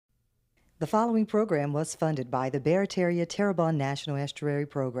The following program was funded by the Barataria-Terrebonne National Estuary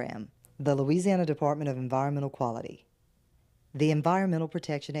Program, the Louisiana Department of Environmental Quality, the Environmental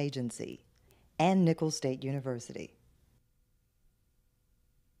Protection Agency, and Nicholls State University.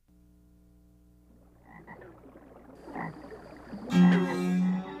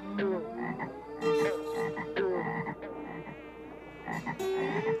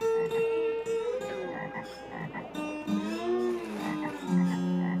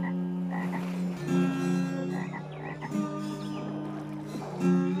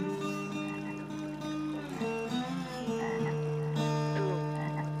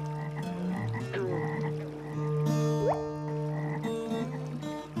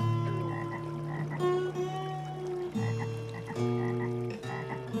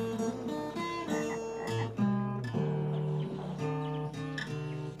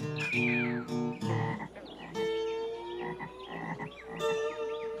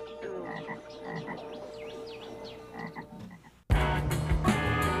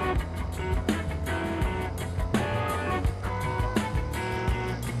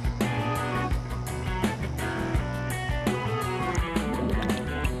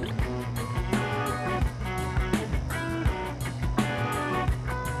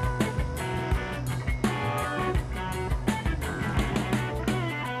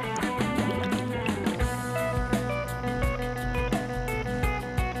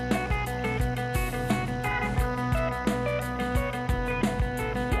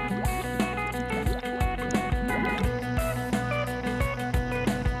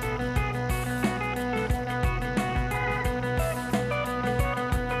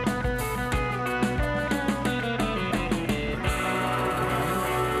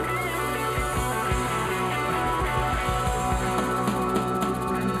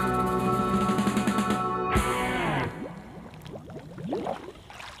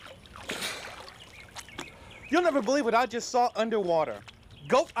 You'll never believe what I just saw underwater.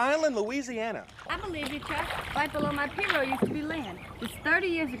 Goat Island, Louisiana. I believe you, Chuck. Right below my pirogue used to be land. Just 30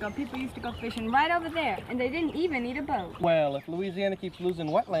 years ago, people used to go fishing right over there, and they didn't even need a boat. Well, if Louisiana keeps losing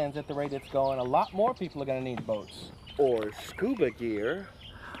wetlands at the rate it's going, a lot more people are going to need boats. Or scuba gear.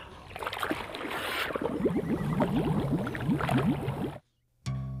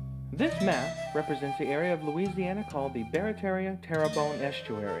 This map represents the area of Louisiana called the Barataria-Terrebonne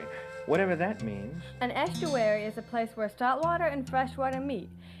estuary. Whatever that means. An estuary is a place where saltwater and freshwater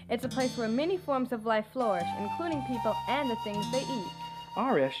meet. It's a place where many forms of life flourish, including people and the things they eat.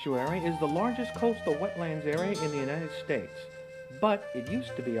 Our estuary is the largest coastal wetlands area in the United States, but it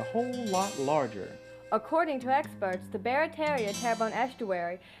used to be a whole lot larger. According to experts, the Barataria-Terrebonne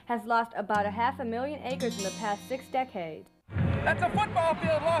estuary has lost about 500,000 acres in the past 6 decades. That's a football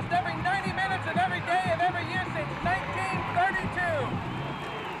field lost every 90 minutes of every day of every year since 1932.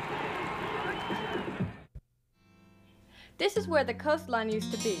 This is where the coastline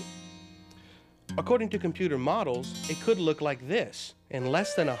used to be. According to computer models, it could look like this in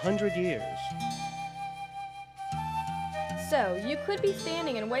less than 100 years. So, you could be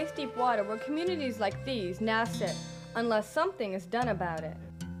standing in waist-deep water where communities like these now sit, unless something is done about it.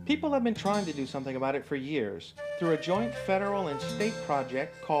 People have been trying to do something about it for years through a joint federal and state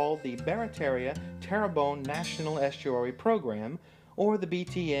project called the Barataria-Terrebonne National Estuary Program, or the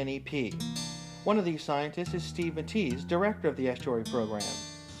BTNEP. One of these scientists is Steve Mattees, director of the estuary program.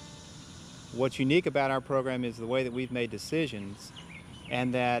 What's unique about our program is the way that we've made decisions,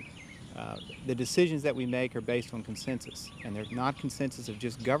 and that the decisions that we make are based on consensus. And they're not consensus of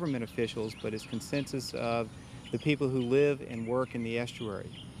just government officials, but it's consensus of the people who live and work in the estuary.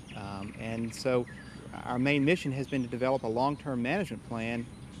 And so our main mission has been to develop a long-term management plan,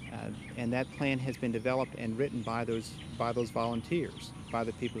 and that plan has been developed and written by those volunteers, by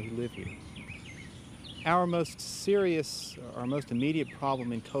the people who live here. Our most serious, our most immediate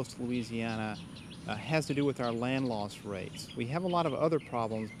problem in coastal Louisiana has to do with our land loss rates. We have a lot of other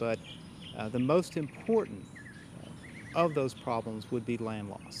problems, but the most important of those problems would be land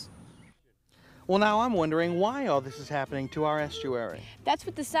loss. Well, now I'm wondering why all this is happening to our estuary. That's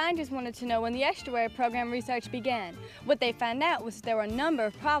what the scientists wanted to know when the estuary program research began. What they found out was that there were a number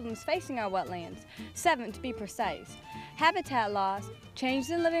of problems facing our wetlands, 7 to be precise. Habitat loss,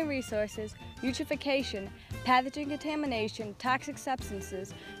 changes in living resources, eutrophication, pathogen contamination, toxic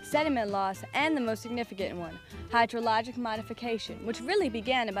substances, sediment loss, and the most significant one, hydrologic modification, which really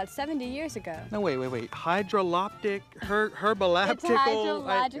began about 70 years ago. No, wait. Hydroloptic, herbolaptical... It's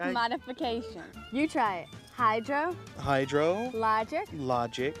hydrologic modification. You try it. Hydro... Logic.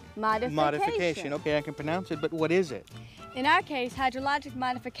 Logic. Modification. Okay, I can pronounce it, but what is it? In our case, hydrologic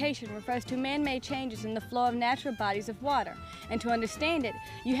modification refers to man-made changes in the flow of natural bodies of water. And to understand it,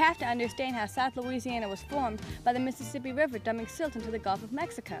 you have to understand how South Louisiana was formed by the Mississippi River dumping silt into the Gulf of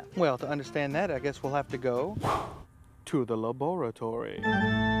Mexico. Well, to understand that, I guess we'll have to go to the laboratory.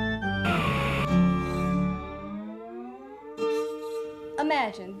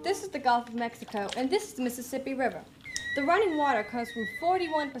 Imagine, this is the Gulf of Mexico, and this is the Mississippi River. The running water comes from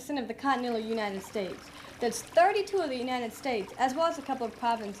 41% of the continental United States. That's 32 of the United States, as well as a couple of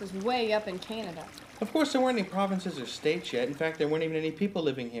provinces way up in Canada. Of course, there weren't any provinces or states yet. In fact, there weren't even any people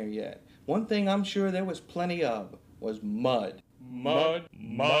living here yet. One thing I'm sure there was plenty of was mud. Mud,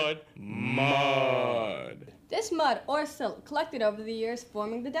 mud, mud. This mud, or silt, collected over the years,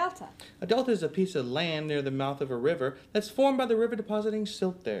 forming the delta. A delta is a piece of land near the mouth of a river that's formed by the river depositing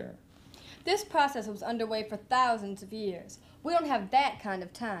silt there. This process was underway for thousands of years. We don't have that kind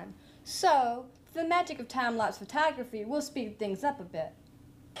of time. So, the magic of time-lapse photography will speed things up a bit.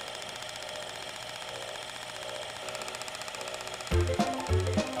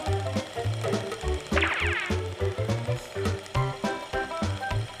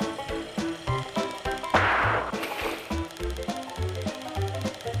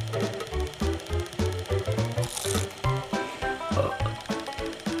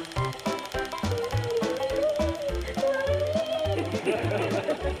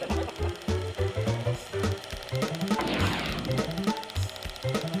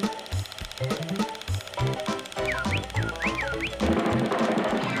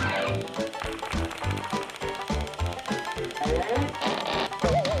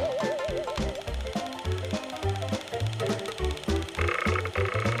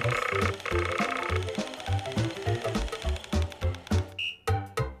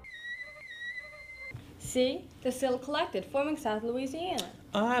 See? The silt collected, forming South Louisiana.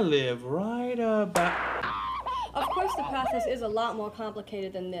 I live right about... Of course, the process is a lot more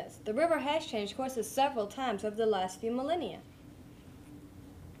complicated than this. The river has changed courses several times over the last few millennia.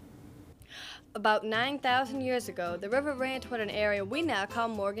 About 9,000 years ago, the river ran toward an area we now call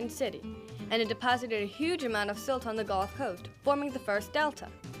Morgan City, and it deposited a huge amount of silt on the Gulf Coast, forming the first delta.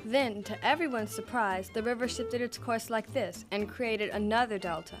 Then, to everyone's surprise, the river shifted its course like this and created another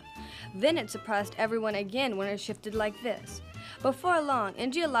delta. Then it surprised everyone again when it shifted like this. Before long,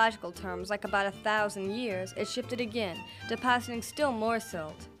 in geological terms, like about 1,000 years, it shifted again, depositing still more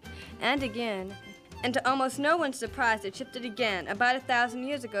silt. And again, and to almost no one's surprise, it shifted again, about 1,000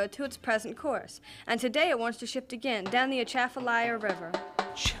 years ago, to its present course. And today it wants to shift again, down the Atchafalaya River.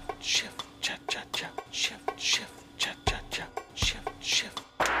 Shift, shift, cha-cha-cha, shift, shift, cha-cha-cha, shift, shift.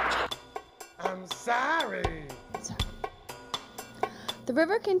 I'm sorry. The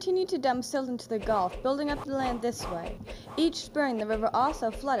river continued to dump silt into the Gulf, building up the land this way. Each spring, the river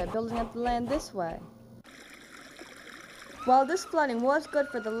also flooded, building up the land this way. While this flooding was good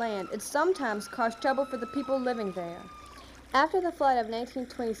for the land, it sometimes caused trouble for the people living there. After the flood of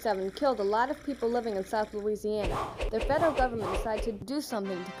 1927 killed a lot of people living in South Louisiana, the federal government decided to do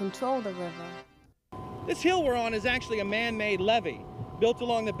something to control the river. This hill we're on is actually a man-made levee built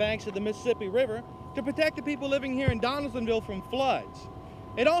along the banks of the Mississippi River to protect the people living here in Donaldsonville from floods.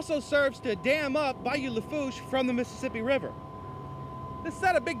 It also serves to dam up Bayou Lafourche from the Mississippi River. This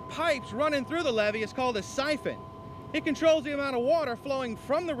set of big pipes running through the levee is called a siphon. It controls the amount of water flowing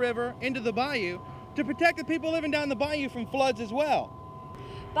from the river into the bayou to protect the people living down the bayou from floods as well.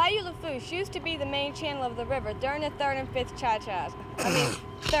 Bayou Lafourche used to be the main channel of the river during the 3rd and 5th cha-chas.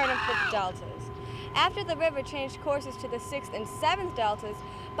 3rd and 5th deltas. After the river changed courses to the 6th and 7th deltas,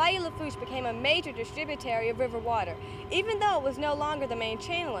 Bayou Lafourche became a major distributary of river water, even though it was no longer the main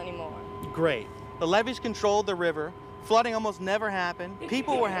channel anymore. Great. The levees controlled the river. Flooding almost never happened.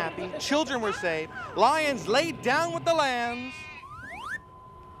 People were happy. Children were safe. Lions laid down with the lambs.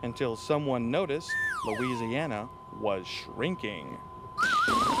 Until someone noticed Louisiana was shrinking.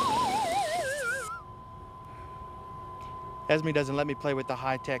 Esme doesn't let me play with the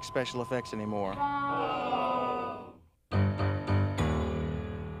high-tech special effects anymore.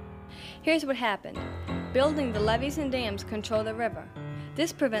 Here's what happened. Building the levees and dams control the river.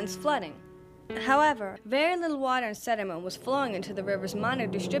 This prevents flooding. However, very little water and sediment was flowing into the river's minor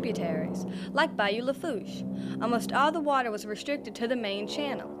distributaries, like Bayou Lafourche. Almost all the water was restricted to the main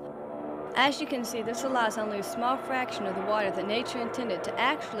channel. As you can see, this allows only a small fraction of the water that nature intended to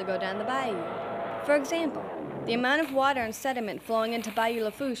actually go down the bayou. For example, the amount of water and sediment flowing into Bayou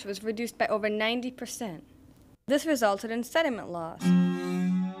Lafourche was reduced by over 90%. This resulted in sediment loss.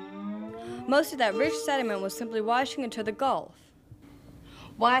 Most of that rich sediment was simply washing into the Gulf.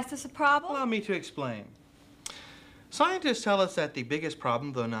 Why is this a problem? Allow me to explain. Scientists tell us that the biggest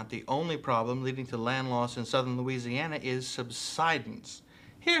problem, though not the only problem, leading to land loss in southern Louisiana is subsidence.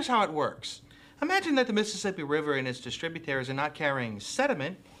 Here's how it works. Imagine that the Mississippi River and its distributaries are not carrying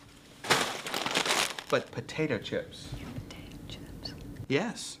sediment, but potato chips. Potato chips.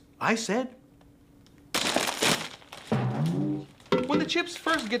 Yes, I said. When the chips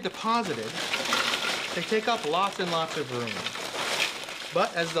first get deposited, they take up lots and lots of room.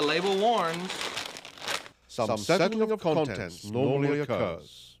 But as the label warns, Some settling of contents normally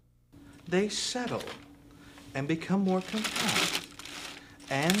occurs. they settle and become more compact,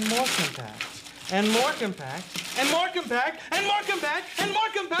 and more compact, and more compact, and more compact, and more compact, and more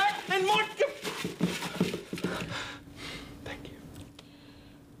compact, and more Thank you.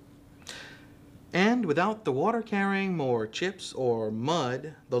 And without the water carrying more chips or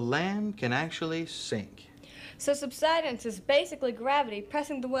mud, the land can actually sink. So subsidence is basically gravity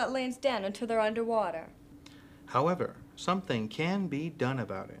pressing the wetlands down until they're underwater. However, something can be done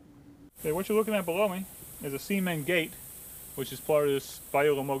about it. Okay, what you're looking at below me is a cement gate, which is part of this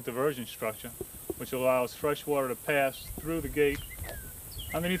biolomoke diversion structure, which allows fresh water to pass through the gate,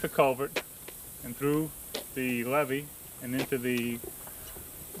 underneath the culvert, and through the levee, and into the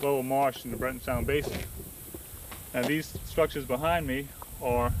lower marsh in the Breton Sound Basin. Now these structures behind me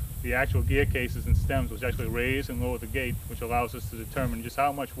are the actual gear cases and stems, which actually raise and lower the gate, which allows us to determine just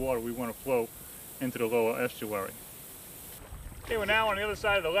how much water we want to flow into the lower estuary. Okay, we're now on the other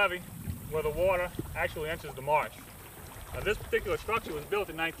side of the levee, where the water actually enters the marsh. Now this particular structure was built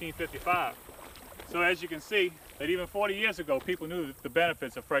in 1955. So as you can see, that even 40 years ago, people knew the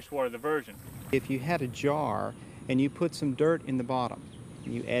benefits of freshwater diversion. If you had a jar and you put some dirt in the bottom,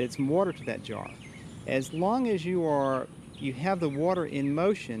 and you added some water to that jar, as long as you have the water in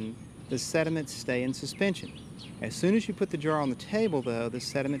motion, the sediments stay in suspension. As soon as you put the jar on the table, though, the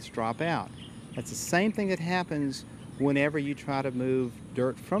sediments drop out. That's the same thing that happens whenever you try to move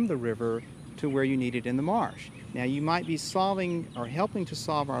dirt from the river to where you need it in the marsh. Now, you might be solving or helping to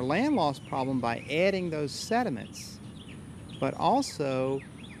solve our land loss problem by adding those sediments, but also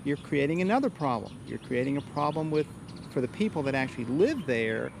you're creating another problem. You're creating a problem for the people that actually live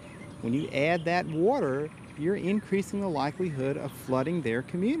there. When you add that water, you're increasing the likelihood of flooding their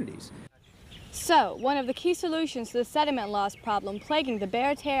communities. So, one of the key solutions to the sediment loss problem plaguing the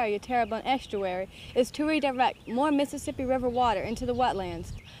Barataria-Terrebonne estuary is to redirect more Mississippi River water into the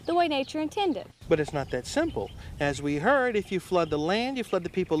wetlands, the way nature intended. But it's not that simple. As we heard, if you flood the land, you flood the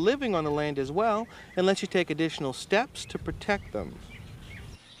people living on the land as well, unless you take additional steps to protect them.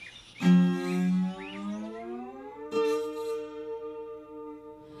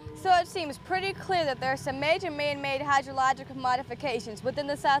 So it seems pretty clear that there are some major man-made hydrological modifications within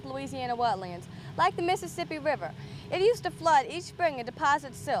the South Louisiana wetlands, like the Mississippi River. It used to flood each spring and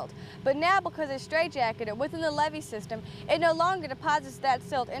deposit silt, but now because it's straitjacketed within the levee system, it no longer deposits that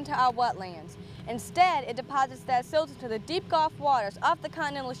silt into our wetlands. Instead, it deposits that silt into the deep Gulf waters off the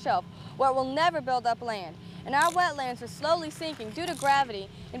continental shelf, where it will never build up land. And our wetlands are slowly sinking due to gravity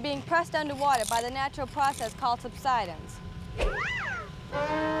and being pressed underwater by the natural process called subsidence.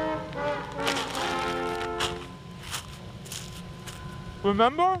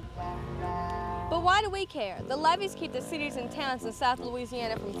 Remember? But why do we care? The levees keep the cities and towns in South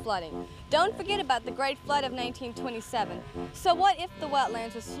Louisiana from flooding. Don't forget about the Great Flood of 1927. So what if the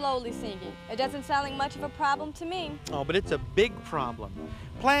wetlands are slowly sinking? It doesn't sound like much of a problem to me. Oh, but it's a big problem.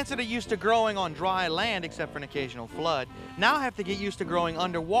 Plants that are used to growing on dry land, except for an occasional flood, now have to get used to growing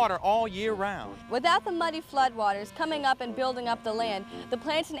underwater all year round. Without the muddy floodwaters coming up and building up the land, the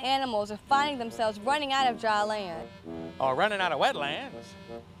plants and animals are finding themselves running out of dry land. Or running out of wetlands.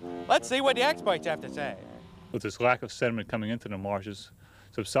 Let's see what the experts have to say. With this lack of sediment coming into the marshes,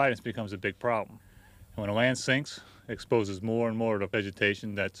 subsidence becomes a big problem. And when the land sinks, it exposes more and more of the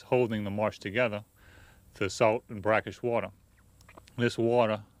vegetation that's holding the marsh together to salt and brackish water. This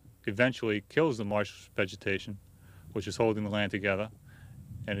water eventually kills the marsh vegetation, which is holding the land together,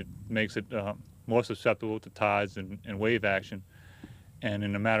 and it makes it more susceptible to tides and wave action. And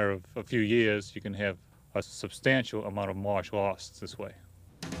in a matter of a few years, you can have a substantial amount of marsh lost this way.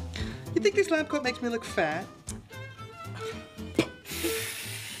 You think this lab coat makes me look fat?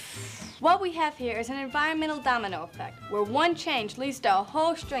 What we have here is an environmental domino effect, where one change leads to a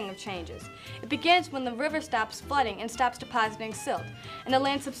whole string of changes. It begins when the river stops flooding and stops depositing silt, and the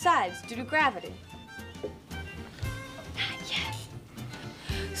land subsides due to gravity. Not yet.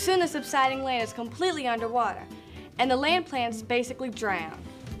 Soon the subsiding land is completely underwater, and the land plants basically drown.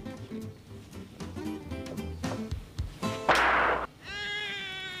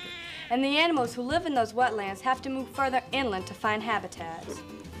 And the animals who live in those wetlands have to move further inland to find habitats.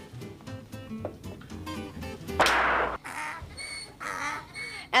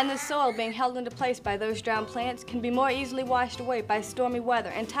 And the soil being held into place by those drowned plants can be more easily washed away by stormy weather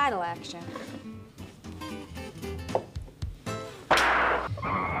and tidal action.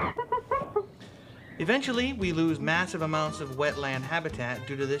 Eventually, we lose massive amounts of wetland habitat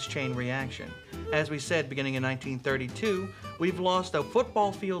due to this chain reaction. As we said, beginning in 1932, we've lost a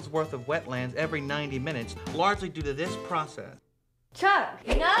football field's worth of wetlands every 90 minutes, largely due to this process. Chuck,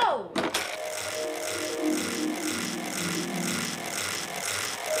 no!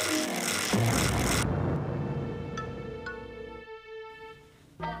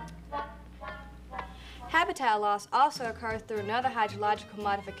 Habitat loss also occurs through another hydrological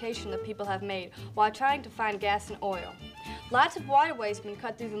modification that people have made while trying to find gas and oil. Lots of waterways have been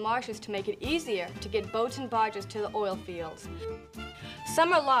cut through the marshes to make it easier to get boats and barges to the oil fields.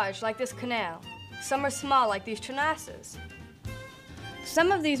 Some are large, like this canal. Some are small, like these trunasses.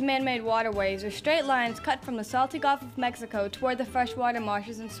 Some of these man-made waterways are straight lines cut from the salty Gulf of Mexico toward the freshwater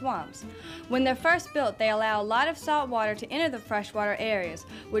marshes and swamps. When they're first built, they allow a lot of salt water to enter the freshwater areas,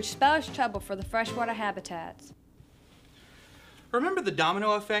 which spells trouble for the freshwater habitats. Remember the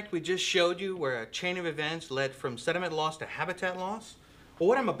domino effect we just showed you, where a chain of events led from sediment loss to habitat loss? Well,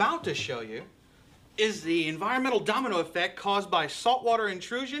 what I'm about to show you is the environmental domino effect caused by saltwater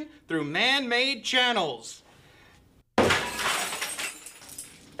intrusion through man-made channels.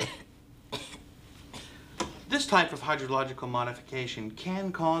 This type of hydrological modification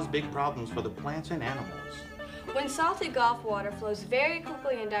can cause big problems for the plants and animals. When salty Gulf water flows very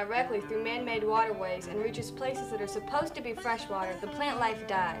quickly and directly through man-made waterways and reaches places that are supposed to be freshwater, the plant life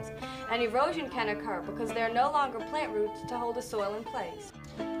dies. And erosion can occur because there are no longer plant roots to hold the soil in place.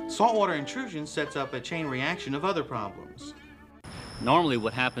 Saltwater intrusion sets up a chain reaction of other problems. Normally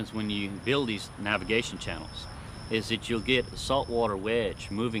what happens when you build these navigation channels is that you'll get a saltwater wedge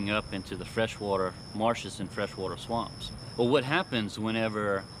moving up into the freshwater marshes and freshwater swamps. Well, what happens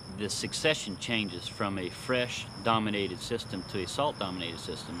whenever the succession changes from a fresh-dominated system to a salt-dominated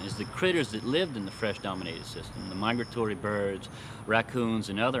system is the critters that lived in the fresh-dominated system, the migratory birds, raccoons,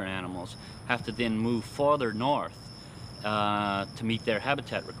 and other animals, have to then move farther north to meet their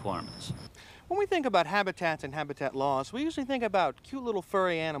habitat requirements. When we think about habitats and habitat loss, we usually think about cute little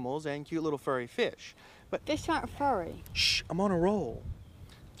furry animals and cute little furry fish. But Fish aren't furry. shh, I'm on a roll.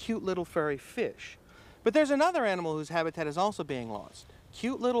 Cute little furry fish. But there's another animal whose habitat is also being lost.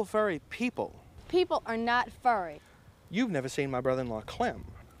 Cute little furry people. People are not furry. You've never seen my brother-in-law Clem.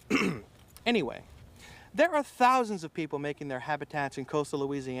 Anyway, there are thousands of people making their habitats in coastal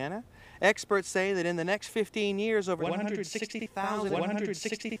Louisiana. Experts say that in the next 15 years, over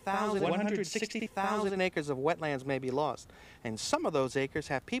 160,000 acres of wetlands may be lost. And some of those acres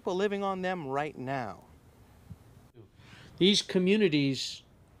have people living on them right now. These communities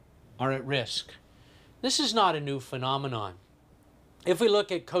are at risk. This is not a new phenomenon. If we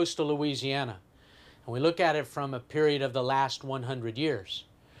look at coastal Louisiana, and we look at it from a period of the last 100 years,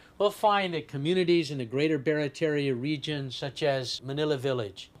 we'll find that communities in the greater Barataria region, such as Manila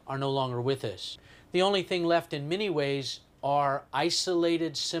Village, are no longer with us. The only thing left in many ways are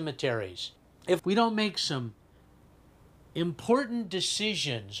isolated cemeteries. If we don't make some important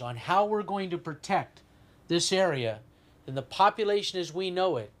decisions on how we're going to protect this area, then the population as we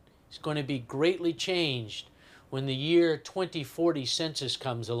know it is going to be greatly changed when the year 2040 census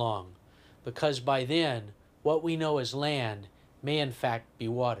comes along, because by then what we know as land may in fact be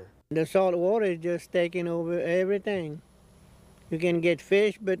water. The salt water is just taking over everything. You can get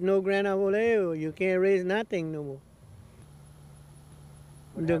fish, but no grana oleo. You can't raise nothing no more.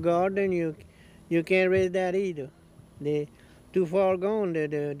 The garden, you can't raise that either. They too far gone.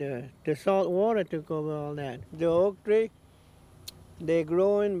 The salt water took over all that. The oak tree, they're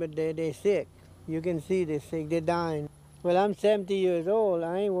growing, but they're sick. You can see they're sick. They're dying. Well, I'm 70 years old.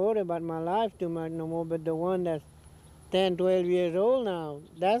 I ain't worried about my life too much no more. But the one that's 10, 12 years old now,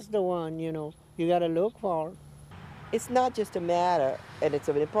 that's the one, you know, you got to look for. It's not just a matter, and it's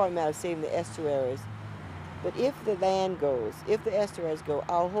an important matter of saving the estuaries, but if the land goes, if the estuaries go,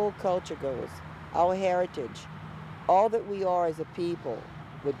 our whole culture goes, our heritage, all that we are as a people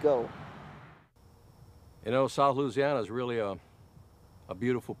would go. You know, South Louisiana is really a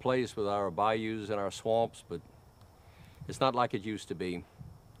beautiful place with our bayous and our swamps, but it's not like it used to be.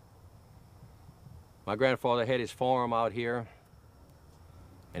 My grandfather had his farm out here,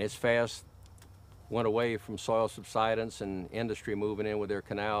 and it's fast went away from soil subsidence and industry moving in with their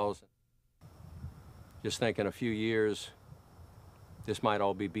canals. Just think in a few years, this might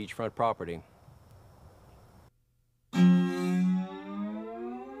all be beachfront property.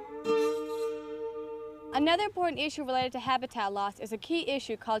 Another important issue related to habitat loss is a key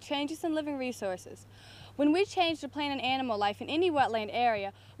issue called changes in living resources. When we change the plant and animal life in any wetland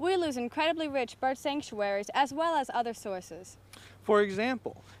area, we lose incredibly rich bird sanctuaries as well as other sources. For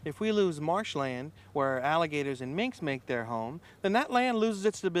example, if we lose marshland where alligators and minks make their home, then that land loses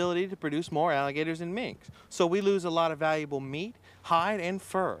its ability to produce more alligators and minks. So we lose a lot of valuable meat, hide, and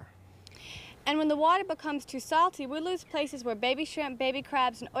fur. And when the water becomes too salty, we lose places where baby shrimp, baby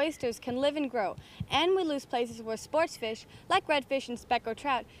crabs, and oysters can live and grow. And we lose places where sports fish, like redfish and speckled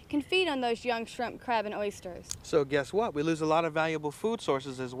trout, can feed on those young shrimp, crab, and oysters. So guess what? We lose a lot of valuable food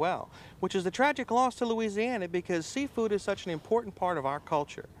sources as well, which is a tragic loss to Louisiana because seafood is such an important part of our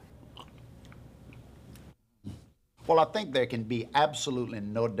culture. Well, I think there can be absolutely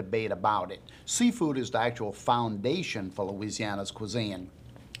no debate about it. Seafood is the actual foundation for Louisiana's cuisine.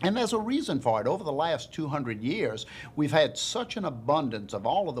 And there's a reason for it. Over the last 200 years, we've had such an abundance of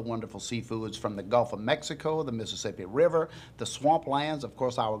all of the wonderful seafoods from the Gulf of Mexico, the Mississippi River, the swamplands, of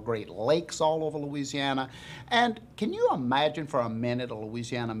course, our great lakes all over Louisiana. And can you imagine for a minute a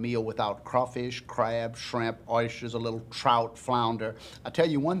Louisiana meal without crawfish, crab, shrimp, oysters, a little trout, flounder? I tell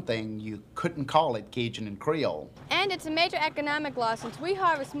you one thing, you couldn't call it Cajun and Creole. And it's a major economic loss since we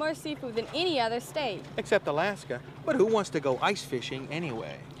harvest more seafood than any other state. Except Alaska. But who wants to go ice fishing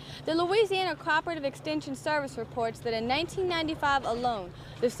anyway? The Louisiana Cooperative Extension Service reports that in 1995 alone,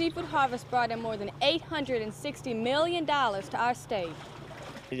 the seafood harvest brought in more than $860 million to our state.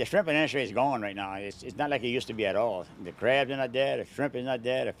 The shrimping industry is gone right now. It's not like it used to be at all. The crabs are not there, the shrimp is not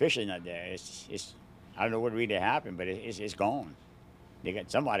there, the fish is not there. I don't know what really happened, but it's gone.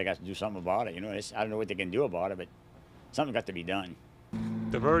 Somebody got to do something about it, you know. I don't know what they can do about it, but something got to be done.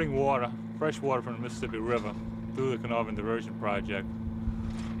 Diverting water, fresh water from the Mississippi River through the Carnarvon Diversion Project,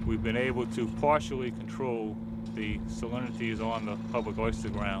 we've been able to partially control the salinities on the public oyster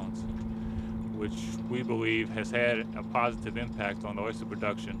grounds, which we believe has had a positive impact on the oyster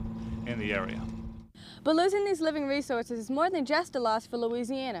production in the area. But losing these living resources is more than just a loss for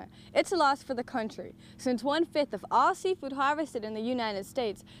Louisiana. It's a loss for the country, since 1/5 of all seafood harvested in the United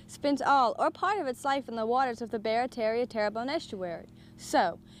States spends all or part of its life in the waters of the Barataria-Terrebonne estuary.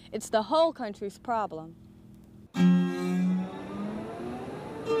 So, it's the whole country's problem.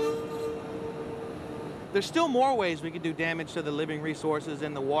 There's still more ways we could do damage to the living resources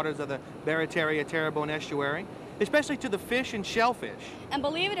in the waters of the Barataria-Terrebonne estuary, especially to the fish and shellfish. And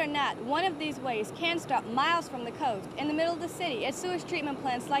believe it or not, one of these ways can start miles from the coast, in the middle of the city, at sewage treatment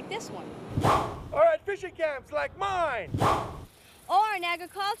plants like this one. Or at fishing camps like mine. Or in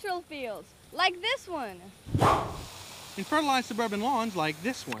agricultural fields, like this one. And fertilized suburban lawns like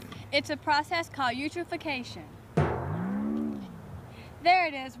this one. It's a process called eutrophication. There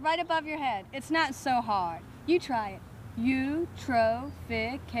it is, right above your head. It's not so hard. You try it.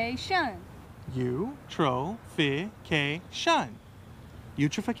 Eutrophication. Eutrophication.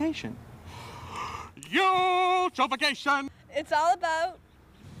 Eutrophication. Eutrophication. It's all about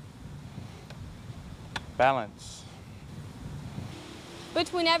balance.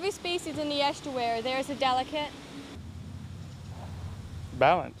 Between every species in the estuary, there is a delicate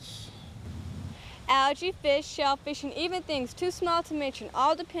balance. Algae, fish, shellfish, and even things too small to mention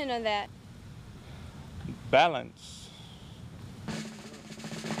all depend on that balance.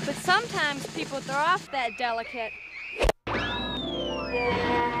 But sometimes people throw off that delicate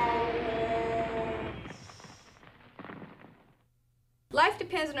Life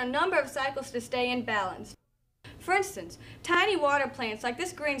depends on a number of cycles to stay in balance. For instance, tiny water plants like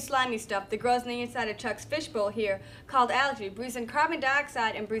this green slimy stuff that grows on the inside of Chuck's fishbowl here, called algae, breathes in carbon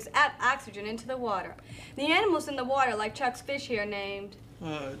dioxide and breathes out oxygen into the water. The animals in the water, like Chuck's fish here named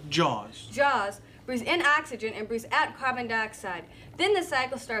Jaws. Jaws, breathes in oxygen and breathes out carbon dioxide. Then the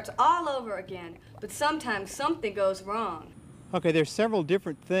cycle starts all over again, but sometimes something goes wrong. Okay, there's several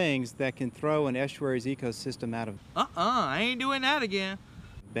different things that can throw an estuary's ecosystem out of I ain't doing that again.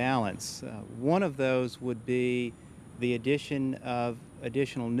 balance. One of those would be the addition of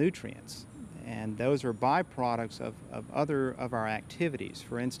additional nutrients, and those are byproducts of other of our activities.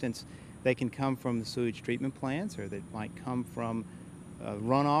 For instance, they can come from the sewage treatment plants, or they might come from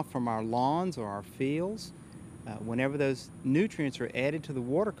runoff from our lawns or our fields. Whenever those nutrients are added to the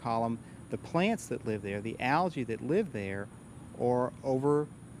water column, the plants that live there, the algae that live there, are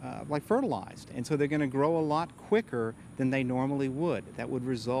like fertilized, and so they're going to grow a lot quicker than they normally would. That would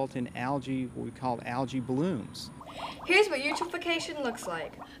result in algae, what we call algae blooms. Here's what eutrophication looks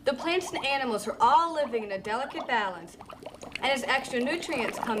like. The plants and animals are all living in a delicate balance, and as extra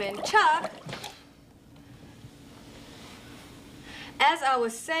nutrients come in, Chuck, as I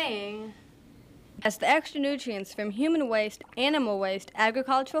was saying, as the extra nutrients from human waste, animal waste,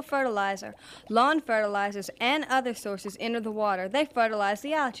 agricultural fertilizer, lawn fertilizers, and other sources enter the water, they fertilize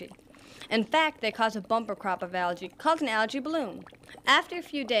the algae. In fact, they cause a bumper crop of algae called an algae bloom. After a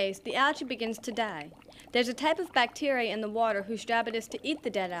few days, the algae begins to die. There's a type of bacteria in the water whose job it is to eat the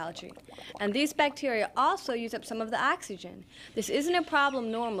dead algae. And these bacteria also use up some of the oxygen. This isn't a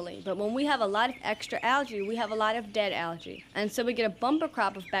problem normally, but when we have a lot of extra algae, we have a lot of dead algae. And so we get a bumper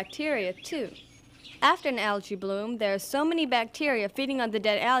crop of bacteria, too. After an algae bloom, there are so many bacteria feeding on the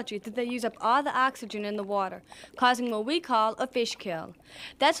dead algae that they use up all the oxygen in the water, causing what we call a fish kill.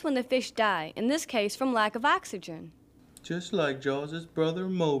 That's when the fish die, in this case from lack of oxygen. Just like Jaws' brother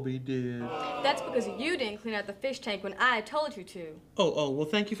Moby did. That's because you didn't clean out the fish tank when I told you to. Oh, well,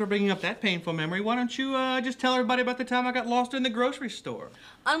 thank you for bringing up that painful memory. Why don't you just tell everybody about the time I got lost in the grocery store?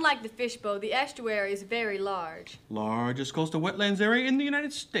 Unlike the fishbowl, the estuary is very large. Largest coastal wetlands area in the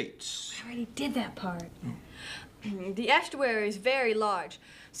United States. I already did that part. The estuary is very large,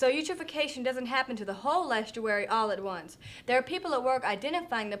 so eutrophication doesn't happen to the whole estuary all at once. There are people at work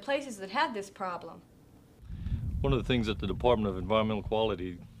identifying the places that have this problem. One of the things that the Department of Environmental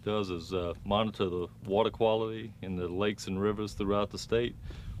Quality does is monitor the water quality in the lakes and rivers throughout the state.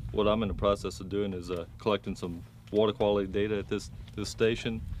 What I'm in the process of doing is collecting some water quality data at this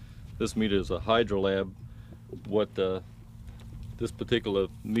station. This meter is a hydrolab. What this particular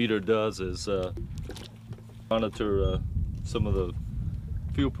meter does is monitor some of the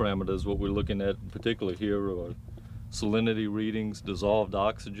fuel parameters. What we're looking at in particular here are salinity readings, dissolved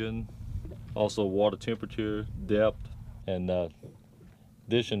oxygen, also water temperature, depth, and in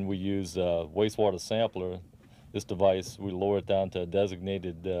addition we use wastewater sampler. This device, we lower it down to a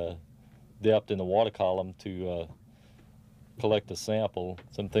designated depth in the water column to collect a sample.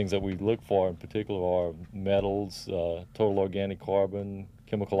 Some things that we look for in particular are metals, total organic carbon,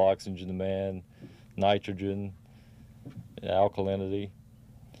 chemical oxygen demand, nitrogen, alkalinity.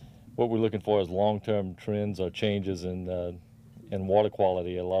 What we're looking for is long-term trends or changes in water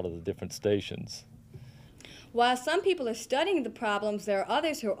quality at a lot of the different stations. While some people are studying the problems, there are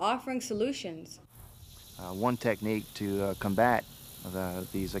others who are offering solutions. One technique to combat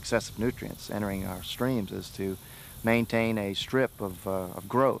these excessive nutrients entering our streams is to maintain a strip of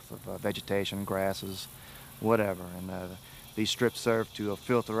growth, of vegetation, grasses, whatever. And these strips serve to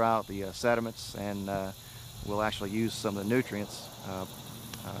filter out the sediments, and we'll actually use some of the nutrients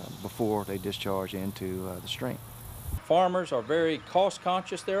before they discharge into the stream. Farmers are very cost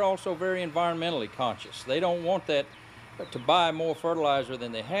conscious. They're also very environmentally conscious. They don't want that to buy more fertilizer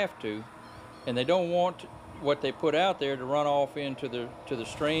than they have to, and they don't want what they put out there to run off into the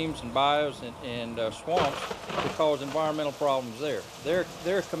streams and bayous and swamps to cause environmental problems there.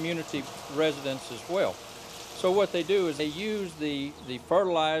 They're community residents as well. So what they do is they use the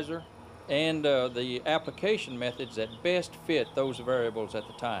fertilizer and the application methods that best fit those variables at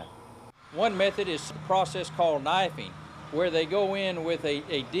the time. One method is a process called knifing, where they go in with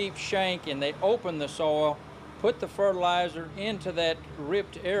a deep shank and they open the soil, put the fertilizer into that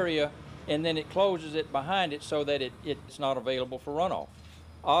ripped area, and then it closes it behind it so that it's not available for runoff.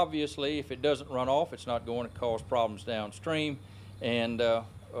 Obviously, if it doesn't run off, it's not going to cause problems downstream, and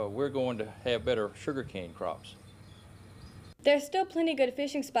we're going to have better sugarcane crops. There's still plenty good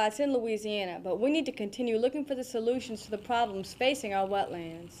fishing spots in Louisiana, but we need to continue looking for the solutions to the problems facing our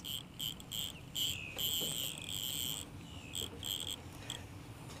wetlands.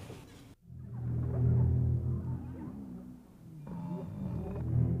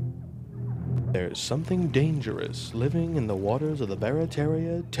 There's something dangerous living in the waters of the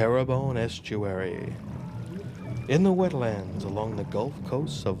Barataria-Terrebonne estuary, in the wetlands along the Gulf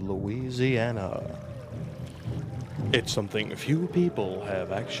coast of Louisiana. It's something few people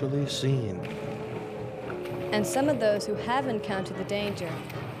have actually seen. And some of those who have encountered the danger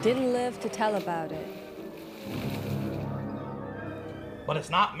didn't live to tell about it. But it's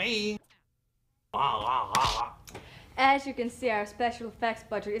not me. As you can see, our special effects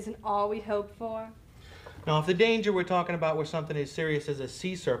budget isn't all we'd hoped for. Now, if the danger we're talking about were something as serious as a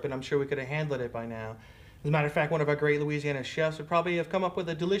sea serpent, I'm sure we could have handled it by now. As a matter of fact, one of our great Louisiana chefs would probably have come up with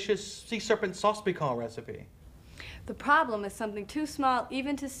a delicious sea serpent sauce piquant recipe. The problem is something too small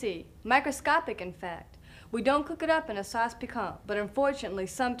even to see, microscopic in fact. We don't cook it up in a sauce piquant, but unfortunately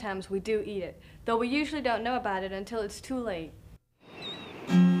sometimes we do eat it, though we usually don't know about it until it's too late.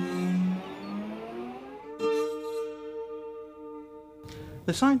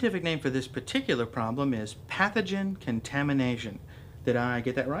 The scientific name for this particular problem is pathogen contamination. Did I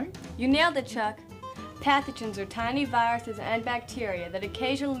get that right? You nailed it, Chuck. Pathogens are tiny viruses and bacteria that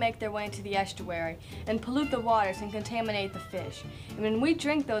occasionally make their way into the estuary and pollute the waters and contaminate the fish. And when we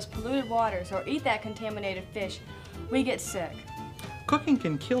drink those polluted waters or eat that contaminated fish, we get sick. Cooking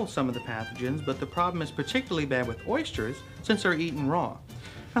can kill some of the pathogens, but the problem is particularly bad with oysters since they're eaten raw.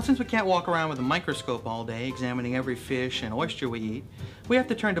 Now, since we can't walk around with a microscope all day examining every fish and oyster we eat, we have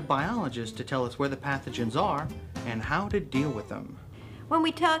to turn to biologists to tell us where the pathogens are and how to deal with them. When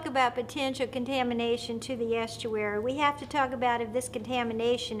we talk about potential contamination to the estuary, we have to talk about if this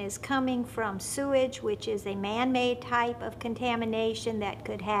contamination is coming from sewage, which is a man-made type of contamination that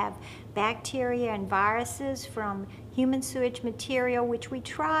could have bacteria and viruses from human sewage material, which we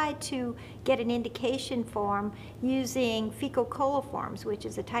try to get an indication from using fecal coliforms, which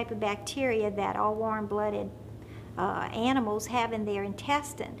is a type of bacteria that all warm-blooded animals have in their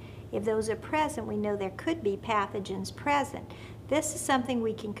intestine. If those are present, we know there could be pathogens present. This is something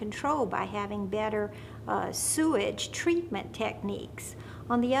we can control by having better sewage treatment techniques.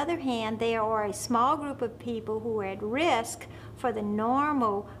 On the other hand, there are a small group of people who are at risk for the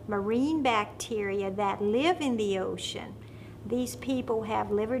normal marine bacteria that live in the ocean. These people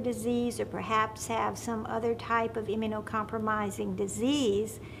have liver disease or perhaps have some other type of immunocompromising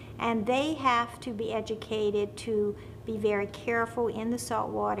disease, and they have to be educated to be very careful in the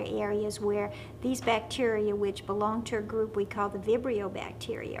saltwater areas where these bacteria, which belong to a group we call the Vibrio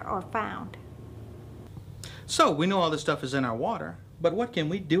bacteria, are found. So, we know all this stuff is in our water, but what can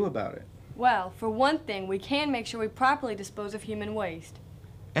we do about it? Well, for one thing, we can make sure we properly dispose of human waste.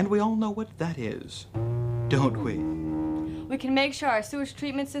 And we all know what that is, don't we? We can make sure our sewage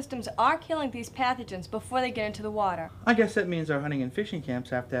treatment systems are killing these pathogens before they get into the water. I guess that means our hunting and fishing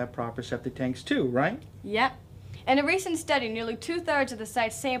camps have to have proper septic tanks too, right? Yep. In a recent study, nearly 2/3 of the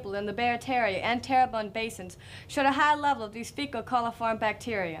sites sampled in the Barataria and Terrebonne basins showed a high level of these fecal coliform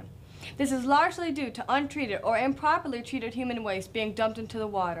bacteria. This is largely due to untreated or improperly treated human waste being dumped into the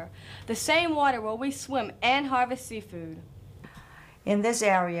water, the same water where we swim and harvest seafood. In this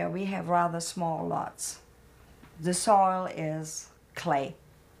area, we have rather small lots. The soil is clay.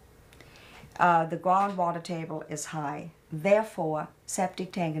 The groundwater table is high. Therefore,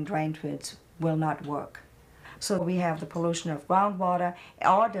 septic tank and drain pits will not work. So we have the pollution of groundwater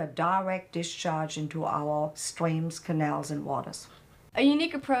or the direct discharge into our streams, canals, and waters. A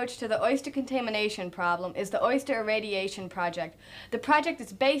unique approach to the oyster contamination problem is the Oyster Irradiation Project. The project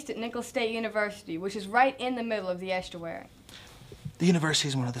is based at Nicholls State University, which is right in the middle of the estuary. The university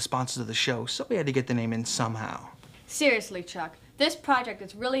is one of the sponsors of the show, so we had to get the name in somehow. Seriously, Chuck, this project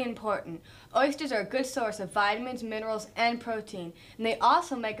is really important. Oysters are a good source of vitamins, minerals, and protein, and they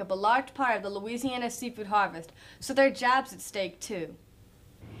also make up a large part of the Louisiana seafood harvest, so there are jobs at stake too.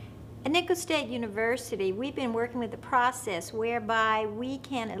 At Nicholls State University, we've been working with a process whereby we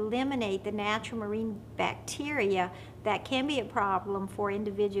can eliminate the natural marine bacteria that can be a problem for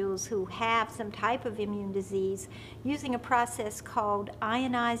individuals who have some type of immune disease using a process called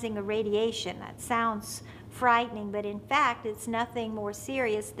ionizing irradiation. That sounds frightening, but in fact it's nothing more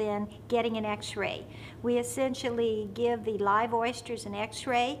serious than getting an x-ray. We essentially give the live oysters an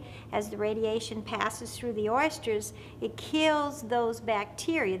x-ray. As the radiation passes through the oysters, it kills those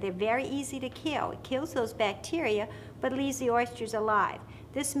bacteria. They're very easy to kill. It kills those bacteria but leaves the oysters alive.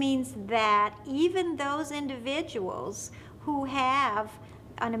 This means that even those individuals who have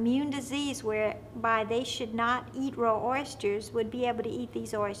an immune disease whereby they should not eat raw oysters would be able to eat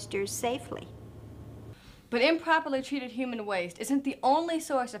these oysters safely. But improperly treated human waste isn't the only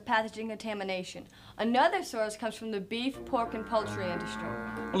source of pathogen contamination. Another source comes from the beef, pork, and poultry industry.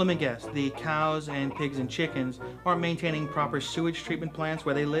 Well, let me guess, the cows and pigs and chickens aren't maintaining proper sewage treatment plants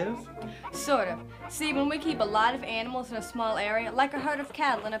where they live? Sort of. See, when we keep a lot of animals in a small area, like a herd of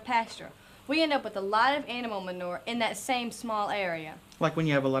cattle in a pasture, we end up with a lot of animal manure in that same small area. Like when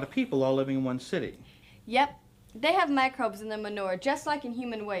you have a lot of people all living in one city. Yep. They have microbes in the manure, just like in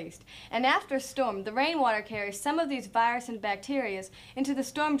human waste. And after a storm, the rainwater carries some of these viruses and bacteria into the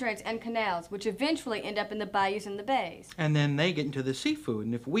storm drains and canals, which eventually end up in the bayous and the bays. And then they get into the seafood,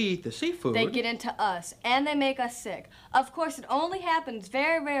 and if we eat the seafood... They get into us, and they make us sick. Of course, it only happens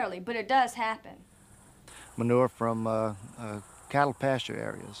very rarely, but it does happen. Manure from cattle pasture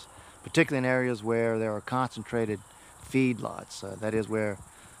areas, particularly in areas where there are concentrated feedlots, that is where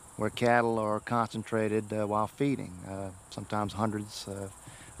cattle are concentrated while feeding. Sometimes hundreds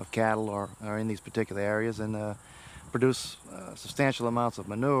of cattle are in these particular areas and produce substantial amounts of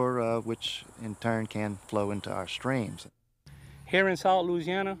manure, which in turn can flow into our streams. Here in South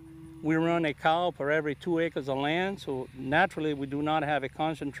Louisiana, we run a cow per every 2 acres of land, so naturally we do not have a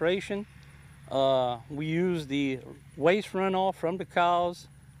concentration. We use the waste runoff from the cows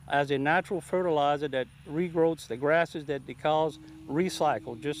as a natural fertilizer that regrowths the grasses that the cows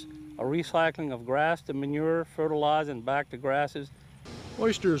recycle, just a recycling of grass to manure, fertilizer, and back to grasses.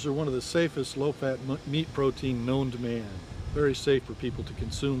 Oysters are one of the safest low-fat meat protein known to man. very safe for people to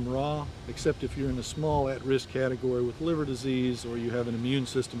consume raw, except if you're in a small at-risk category with liver disease or you have an immune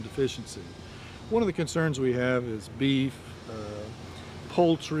system deficiency. One of the concerns we have is beef,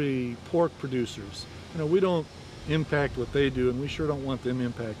 poultry, pork producers. We don't impact what they do, and we sure don't want them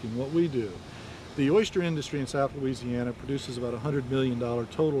impacting what we do. The oyster industry in South Louisiana produces about $100 million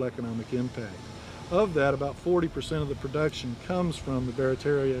total economic impact. Of that, about 40% of the production comes from the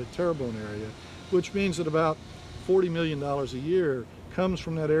Barataria-Terrebonne area, which means that about $40 million a year comes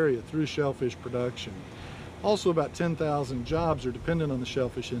from that area through shellfish production. Also, about 10,000 jobs are dependent on the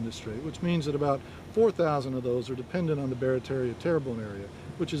shellfish industry, which means that about 4,000 of those are dependent on the Barataria-Terrebonne area,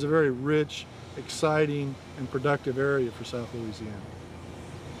 which is a very rich, exciting, and productive area for South Louisiana.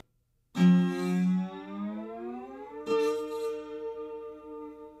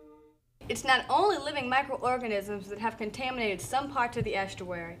 It's not only living microorganisms that have contaminated some parts of the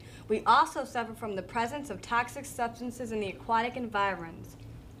estuary. We also suffer from the presence of toxic substances in the aquatic environs.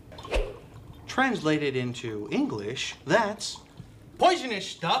 Translated into English, that's poisonous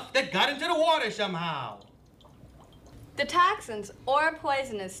stuff that got into the water somehow. The toxins, or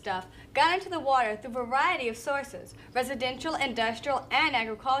poisonous stuff, got into the water through a variety of sources, residential, industrial, and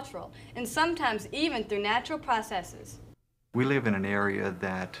agricultural, and sometimes even through natural processes. We live in an area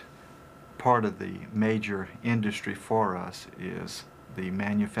that part of the major industry for us is the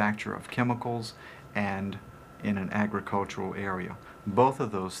manufacture of chemicals and in an agricultural area. Both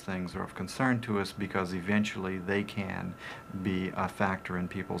of those things are of concern to us because eventually they can be a factor in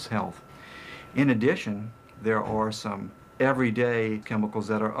people's health. In addition, there are some everyday chemicals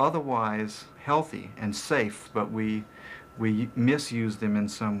that are otherwise healthy and safe, but we misuse them in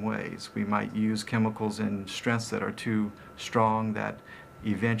some ways. We might use chemicals in strengths that are too strong that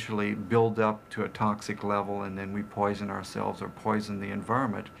eventually build up to a toxic level, and then we poison ourselves or poison the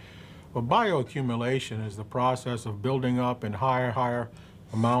environment. Well, bioaccumulation is the process of building up in higher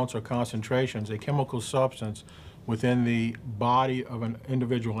amounts or concentrations a chemical substance within the body of an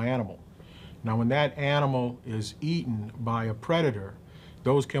individual animal. Now, when that animal is eaten by a predator,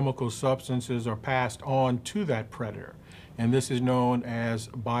 those chemical substances are passed on to that predator, and this is known as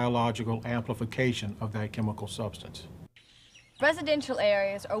biological amplification of that chemical substance. Residential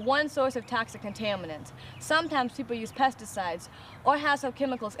areas are one source of toxic contaminants. Sometimes people use pesticides or household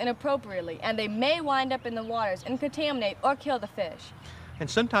chemicals inappropriately, and they may wind up in the waters and contaminate or kill the fish. And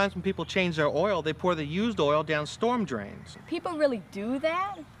sometimes when people change their oil, they pour the used oil down storm drains. People really do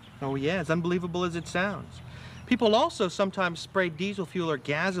that? Oh yeah, as unbelievable as it sounds. People also sometimes spray diesel fuel or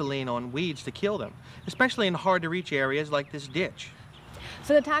gasoline on weeds to kill them, especially in hard-to-reach areas like this ditch.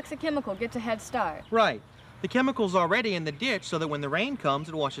 So the toxic chemical gets a head start. Right. The chemical's already in the ditch so that when the rain comes,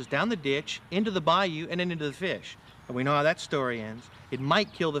 it washes down the ditch, into the bayou, and then into the fish. And we know how that story ends. It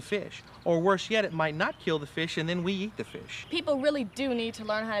might kill the fish. Or worse yet, it might not kill the fish, and then we eat the fish. People really do need to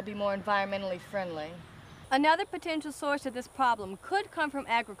learn how to be more environmentally friendly. Another potential source of this problem could come from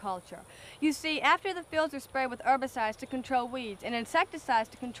agriculture. You see, after the fields are sprayed with herbicides to control weeds and insecticides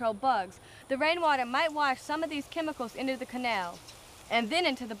to control bugs, the rainwater might wash some of these chemicals into the canals and then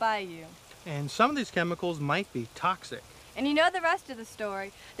into the bayou. And some of these chemicals might be toxic. And you know the rest of the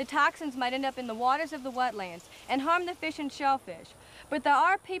story. The toxins might end up in the waters of the wetlands and harm the fish and shellfish. But there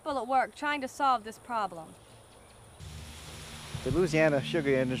are people at work trying to solve this problem. The Louisiana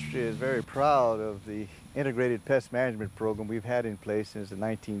sugar industry is very proud of the integrated pest management program we've had in place since the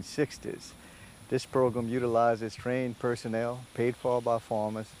 1960s. This program utilizes trained personnel paid for by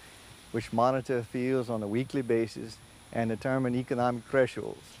farmers, which monitor fields on a weekly basis and determine economic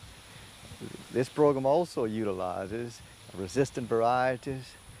thresholds. This program also utilizes resistant varieties,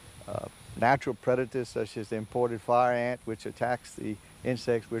 natural predators such as the imported fire ant, which attacks the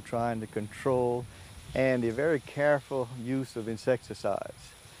insects we're trying to control, and the very careful use of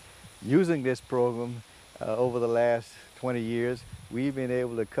insecticides. Using this program over the last 20 years, we've been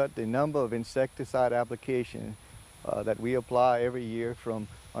able to cut the number of insecticide applications that we apply every year from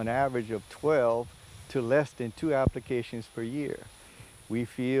an average of 12 to less than 2 applications per year. We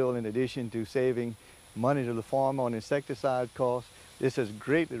feel, in addition to saving money to the farmer on insecticide costs, this has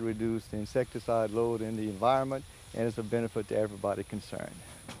greatly reduced the insecticide load in the environment and is a benefit to everybody concerned.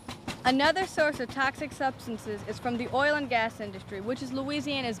 Another source of toxic substances is from the oil and gas industry, which is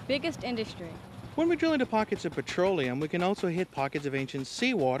Louisiana's biggest industry. When we drill into pockets of petroleum, we can also hit pockets of ancient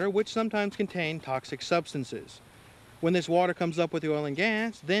seawater, which sometimes contain toxic substances. When this water comes up with the oil and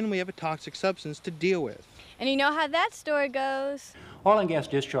gas, then we have a toxic substance to deal with. And you know how that story goes? Oil and gas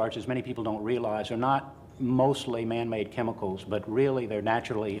discharges, many people don't realize, are not mostly man-made chemicals, but really they're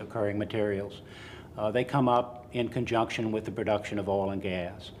naturally occurring materials. They come up in conjunction with the production of oil and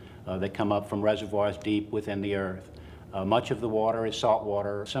gas. They come up from reservoirs deep within the earth. Much of the water is salt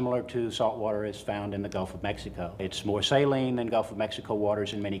water, similar to salt water is found in the Gulf of Mexico. It's more saline than Gulf of Mexico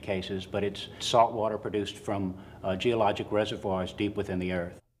waters in many cases, but it's salt water produced from geologic reservoirs deep within the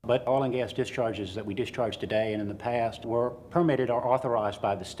earth. But oil and gas discharges that we discharge today and in the past were permitted or authorized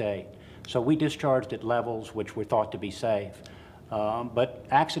by the state. So we discharged at levels which were thought to be safe. But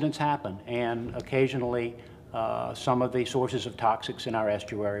accidents happen, and occasionally some of the sources of toxics in our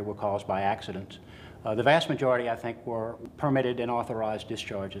estuary were caused by accidents. The vast majority, I think, were permitted and authorized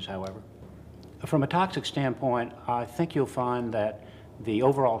discharges, however. From a toxic standpoint, I think you'll find that the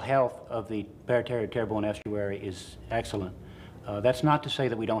overall health of the Barataria-Terrebonne estuary is excellent. That's not to say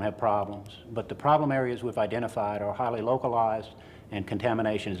that we don't have problems, but the problem areas we've identified are highly localized and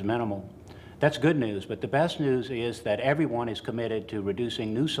contamination is minimal. That's good news, but the best news is that everyone is committed to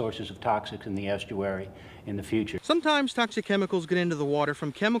reducing new sources of toxics in the estuary in the future. Sometimes toxic chemicals get into the water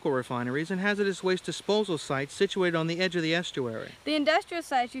from chemical refineries and hazardous waste disposal sites situated on the edge of the estuary. The industrial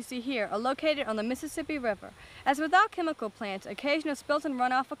sites you see here are located on the Mississippi River. As with all chemical plants, occasional spills and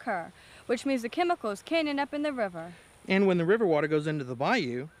runoff occur, which means the chemicals can end up in the river. And when the river water goes into the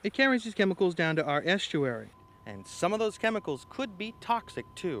bayou, it carries these chemicals down to our estuary. And some of those chemicals could be toxic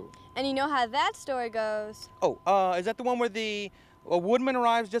too. And you know how that story goes. Oh, is that the one where the woodman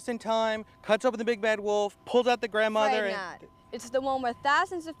arrives just in time, cuts open the big bad wolf, pulls out the grandmother? Afraid not. It's the one where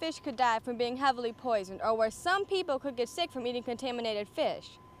thousands of fish could die from being heavily poisoned, or where some people could get sick from eating contaminated fish.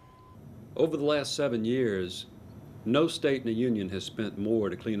 Over the last 7 years, no state in the Union has spent more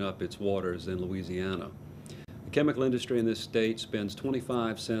to clean up its waters than Louisiana. The chemical industry in this state spends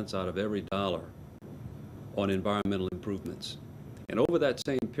 25 cents out of every dollar on environmental improvements. And over that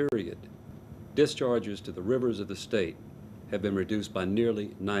same period, discharges to the rivers of the state have been reduced by nearly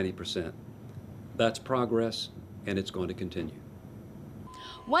 90%. That's progress, and it's going to continue.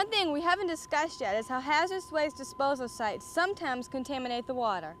 One thing we haven't discussed yet is how hazardous waste disposal sites sometimes contaminate the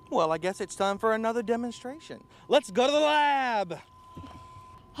water. Well, I guess it's time for another demonstration. Let's go to the lab.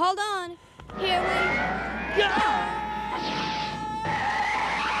 Hold on. Here we go!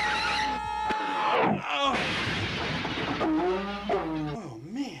 Oh,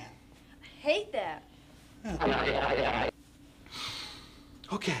 man. I hate that.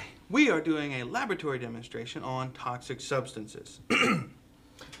 Okay, we are doing a laboratory demonstration on toxic substances.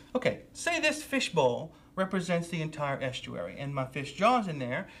 Okay, say this fishbowl represents the entire estuary, and my fish Jaws in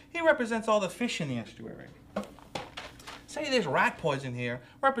there, he represents all the fish in the estuary. Say this rat poison here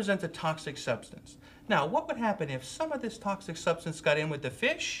represents a toxic substance. Now, what would happen if some of this toxic substance got in with the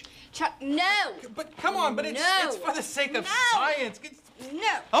fish? Chuck, no! But come on, but it's for the sake of science.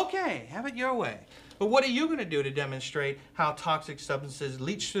 No! Okay, have it your way. But what are you going to do to demonstrate how toxic substances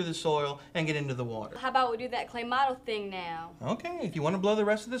leach through the soil and get into the water? How about we do that clay model thing now? Okay, if you want to blow the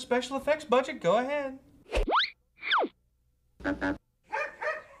rest of the special effects budget, go ahead.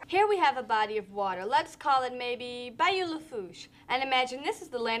 Here we have a body of water. Let's call it maybe Bayou Lafourche. And imagine this is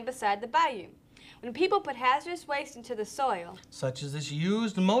the land beside the bayou. When people put hazardous waste into the soil, such as this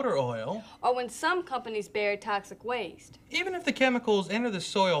used motor oil, or when some companies bury toxic waste, even if the chemicals enter the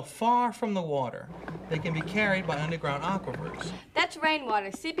soil far from the water, they can be carried by underground aquifers. That's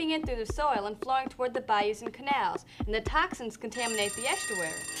rainwater seeping in through the soil and flowing toward the bayous and canals, and the toxins contaminate the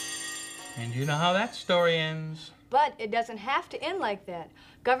estuary. And you know how that story ends. But it doesn't have to end like that.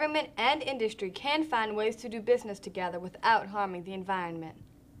 Government and industry can find ways to do business together without harming the environment.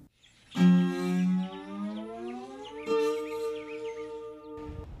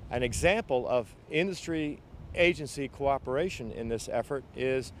 An example of industry-agency cooperation in this effort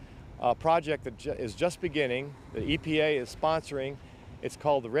is a project that is just beginning. The EPA is sponsoring. It's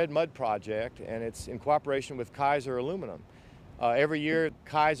called the Red Mud Project, and it's in cooperation with Kaiser Aluminum. Every year,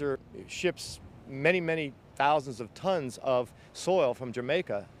 Kaiser ships many thousands of tons of soil from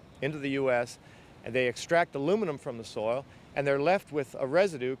Jamaica into the U.S., and they extract aluminum from the soil, and they're left with a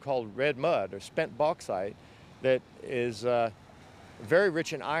residue called red mud, or spent bauxite, that is very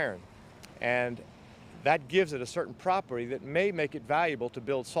rich in iron, and that gives it a certain property that may make it valuable to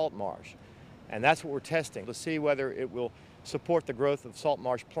build salt marsh. And that's what we're testing, to see whether it will support the growth of salt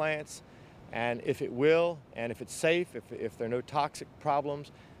marsh plants, and if it will, and if it's safe, if there are no toxic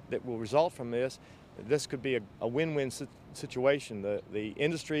problems that will result from this, this could be a win-win situation. The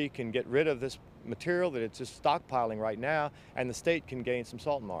industry can get rid of this material that it's just stockpiling right now, and the state can gain some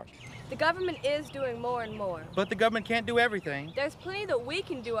salt marsh. The government is doing more and more. But the government can't do everything. There's plenty that we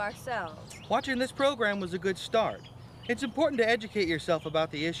can do ourselves. Watching this program was a good start. It's important to educate yourself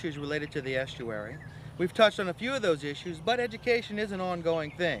about the issues related to the estuary. We've touched on a few of those issues, but education is an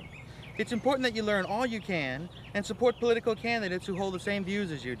ongoing thing. It's important that you learn all you can and support political candidates who hold the same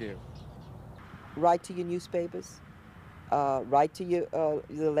views as you do. Write to your newspapers. write to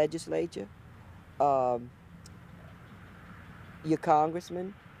the legislature, your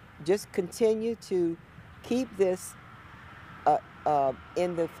congressman. Just continue to keep this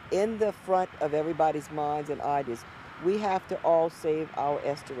in the front of everybody's minds and ideas. We have to all save our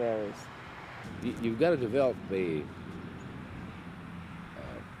estuaries. You've got to develop a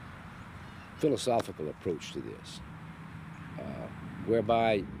philosophical approach to this,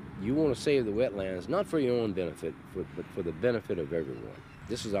 whereby you want to save the wetlands, not for your own benefit, but for the benefit of everyone.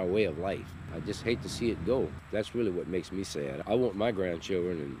 This is our way of life. I just hate to see it go. That's really what makes me sad. I want my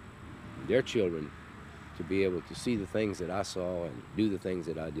grandchildren and their children to be able to see the things that I saw and do the things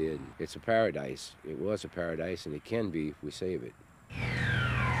that I did. It's a paradise. It was a paradise, and it can be if we save it.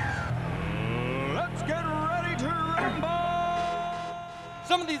 Let's get ready to rumble!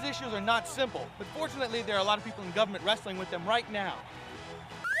 Some of these issues are not simple, but fortunately there are a lot of people in government wrestling with them right now.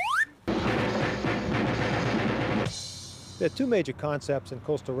 There are two major concepts in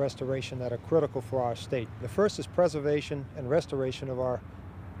coastal restoration that are critical for our state. The first is preservation and restoration of our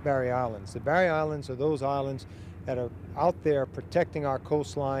Barrier Islands. The Barrier Islands are those islands that are out there protecting our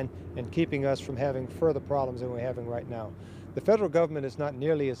coastline and keeping us from having further problems than we're having right now. The federal government is not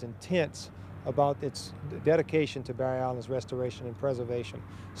nearly as intense about its dedication to Barrier Islands restoration and preservation.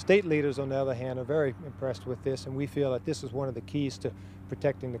 State leaders, on the other hand, are very impressed with this, and we feel that this is one of the keys to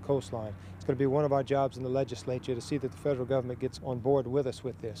protecting the coastline. It's going to be one of our jobs in the legislature to see that the federal government gets on board with us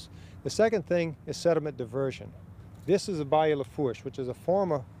with this. The second thing is sediment diversion. This is a Bayou Lafourche, which is a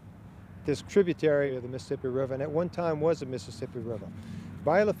former tributary of the Mississippi River, and at one time was the Mississippi River.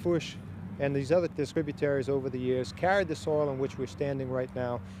 Bayou Lafourche and these other tributaries over the years carried the soil on which we're standing right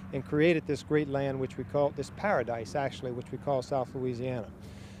now and created this great land, which we call, this paradise actually, which we call South Louisiana.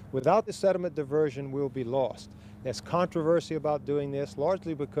 Without the sediment diversion, we'll be lost. There's controversy about doing this,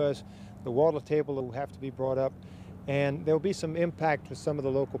 largely because the water table will have to be brought up, and there'll be some impact to some of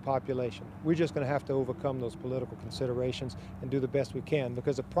the local population. We're just going to have to overcome those political considerations and do the best we can,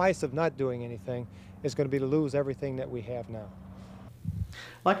 because the price of not doing anything is going to be to lose everything that we have now.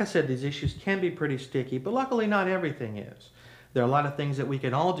 Like I said, these issues can be pretty sticky, but luckily not everything is. There are a lot of things that we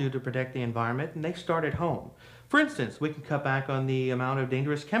can all do to protect the environment, and they start at home. For instance, we can cut back on the amount of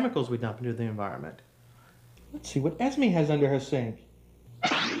dangerous chemicals we dump into the environment. Let's see what Esme has under her sink.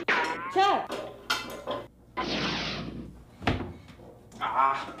 Chuck!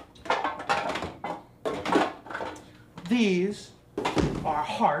 These are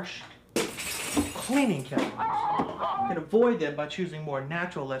harsh cleaning chemicals. You can avoid them by choosing more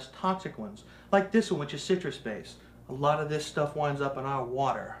natural, less toxic ones, like this one, which is citrus-based. A lot of this stuff winds up in our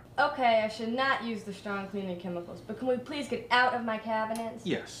water. Okay, I should not use the strong cleaning chemicals, but can we please get out of my cabinets?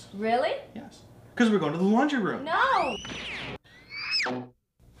 Yes. Really? Yes. Because we're going to the laundry room. No!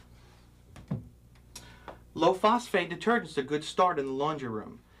 Low phosphate detergent's a good start in the laundry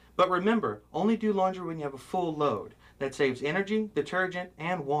room. But remember, only do laundry when you have a full load. That saves energy, detergent,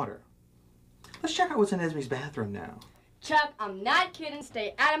 and water. Let's check out what's in Esme's bathroom now. Chuck, I'm not kidding.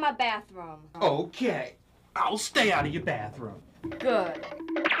 Stay out of my bathroom. Okay. I'll stay out of your bathroom. Good.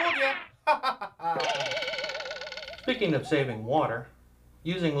 Speaking of saving water,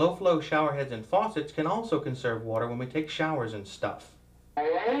 using low-flow shower heads and faucets can also conserve water when we take showers and stuff.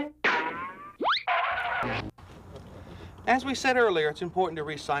 As we said earlier, it's important to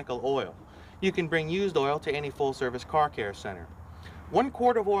recycle oil. You can bring used oil to any full-service car care center. 1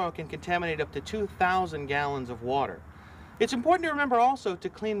 quart of oil can contaminate up to 2,000 gallons of water. It's important to remember also to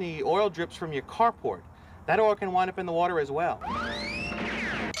clean the oil drips from your carport. That oil can wind up in the water as well.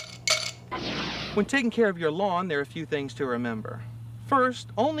 When taking care of your lawn, there are a few things to remember. First,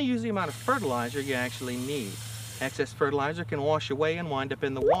 only use the amount of fertilizer you actually need. Excess fertilizer can wash away and wind up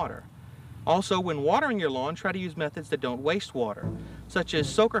in the water. Also, when watering your lawn, try to use methods that don't waste water, such as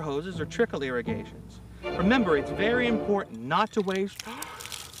soaker hoses or trickle irrigations. Remember, it's very important not to waste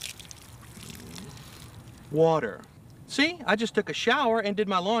water. See, I just took a shower and did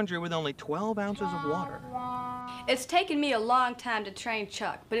my laundry with only 12 ounces of water. It's taken me a long time to train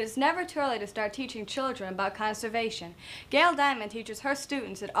Chuck, but it's never too early to start teaching children about conservation. Gail Diamond teaches her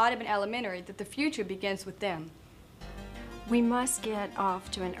students at Audubon Elementary that the future begins with them. We must get off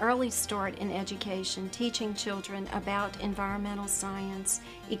to an early start in education, teaching children about environmental science,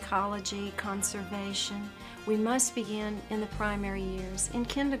 ecology, conservation. We must begin in the primary years, in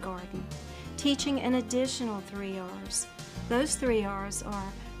kindergarten, teaching an additional 3 R's. Those 3 R's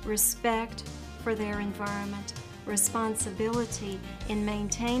are respect for their environment, responsibility in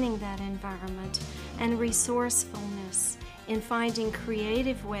maintaining that environment, and resourcefulness in finding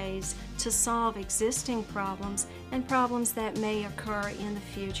creative ways to solve existing problems and problems that may occur in the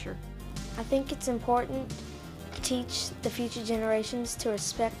future. I think it's important teach the future generations to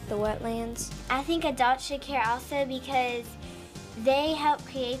respect the wetlands. I think adults should care also because they help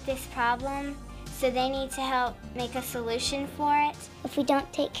create this problem, so they need to help make a solution for it. If we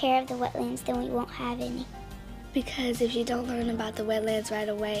don't take care of the wetlands, then we won't have any. Because if you don't learn about the wetlands right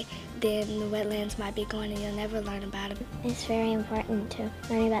away, then the wetlands might be gone and you'll never learn about them. It's very important to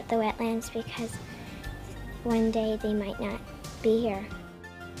learn about the wetlands because one day they might not be here.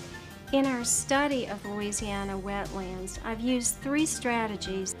 In our study of Louisiana wetlands, I've used 3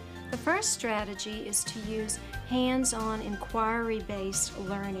 strategies. The first strategy is to use hands-on inquiry-based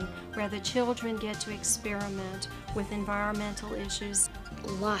learning where the children get to experiment with environmental issues.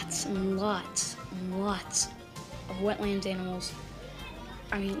 Lots and lots and lots of wetlands animals,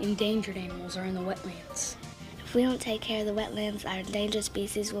 endangered animals are in the wetlands. If we don't take care of the wetlands, our endangered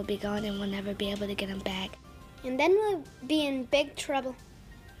species will be gone and we'll never be able to get them back. And then we'll be in big trouble.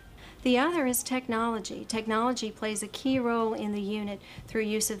 The other is technology. Technology plays a key role in the unit through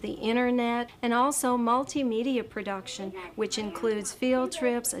use of the internet and also multimedia production, which includes field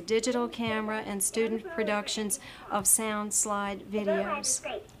trips, a digital camera, and student productions of sound slide videos.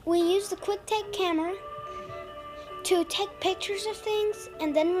 We use the quick take camera to take pictures of things,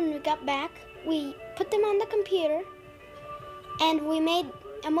 and then when we got back, we put them on the computer, and we made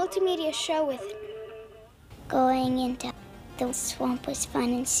a multimedia show with it. Going into the swamp was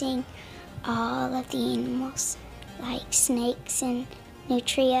fun and seeing all of the animals, like snakes and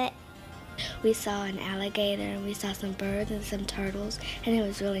nutria. We saw an alligator, we saw some birds and some turtles, and it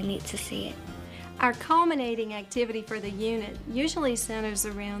was really neat to see it. Our culminating activity for the unit usually centers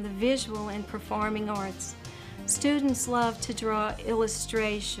around the visual and performing arts. Students love to draw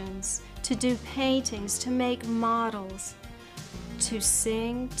illustrations, to do paintings, to make models, to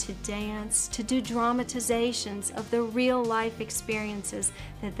sing, to dance, to do dramatizations of the real-life experiences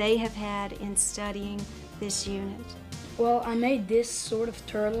that they have had in studying this unit. Well, I made this sort of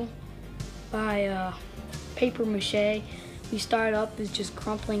turtle by paper mache. We started up as just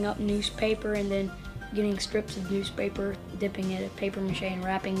crumpling up newspaper and then getting strips of newspaper, dipping it in paper mache and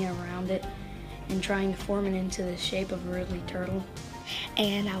wrapping it around it and trying to form it into the shape of a Ridley turtle.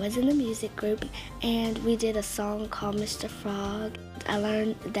 And I was in the music group, and we did a song called Mr. Frog. I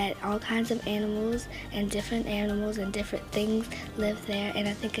learned that all kinds of animals and different things live there, and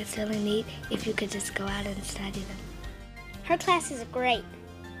I think it's really neat if you could just go out and study them. Her class is great.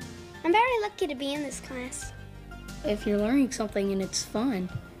 I'm very lucky to be in this class. If you're learning something and it's fun,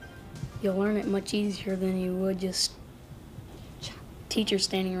 you'll learn it much easier than you would just teachers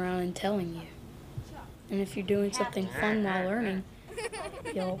standing around and telling you. And if you're doing something fun while learning,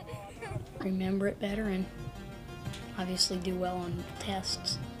 you'll remember it better and obviously do well on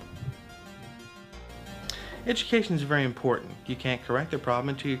tests. Education is very important. You can't correct a problem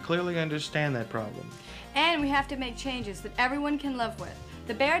until you clearly understand that problem. And we have to make changes that everyone can live with.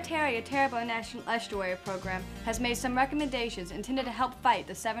 The Barataria-Terrebonne National Estuary Program has made some recommendations intended to help fight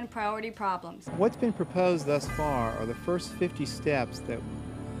the 7 priority problems. What's been proposed thus far are the first 50 steps that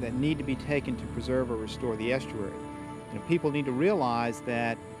need to be taken to preserve or restore the estuary. People need to realize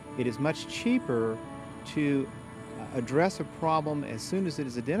that it is much cheaper to address a problem as soon as it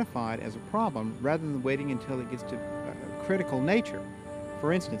is identified as a problem rather than waiting until it gets to a critical nature.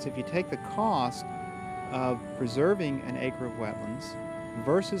 For instance, if you take the cost of preserving an acre of wetlands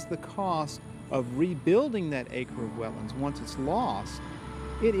versus the cost of rebuilding that acre of wetlands once it's lost,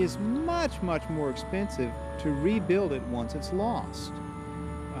 it is much, much more expensive to rebuild it once it's lost.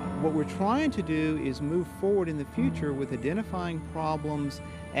 What we're trying to do is move forward in the future with identifying problems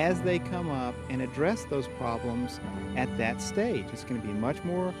as they come up and address those problems at that stage. It's going to be much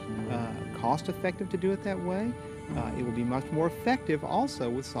more cost-effective to do it that way. It will be much more effective also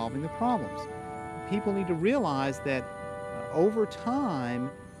with solving the problems. People need to realize that over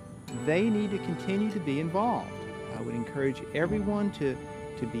time, they need to continue to be involved. I would encourage everyone to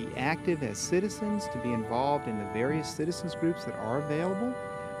be active as citizens, to be involved in the various citizens groups that are available.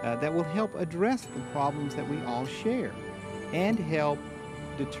 That will help address the problems that we all share and help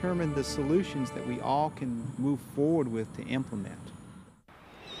determine the solutions that we all can move forward with to implement.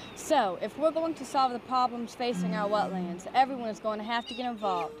 So, if we're going to solve the problems facing our wetlands, everyone is going to have to get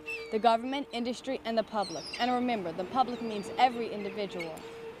involved. The government, industry, and the public. And remember, the public means every individual.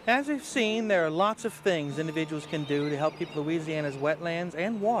 As we've seen, there are lots of things individuals can do to help keep Louisiana's wetlands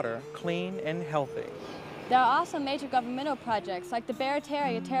and water clean and healthy. There are also major governmental projects like the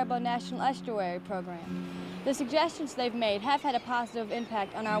Barataria-Terrebonne National Estuary Program. The suggestions they've made have had a positive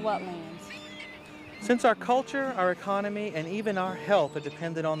impact on our wetlands. Since our culture, our economy, and even our health are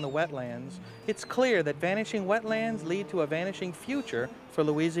dependent on the wetlands, it's clear that vanishing wetlands lead to a vanishing future for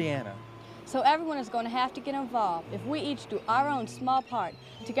Louisiana. So everyone is going to have to get involved. If we each do our own small part,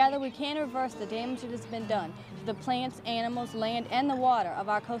 together we can reverse the damage that has been done to the plants, animals, land, and the water of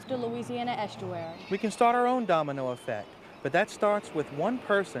our coastal Louisiana estuary. We can start our own domino effect, but that starts with one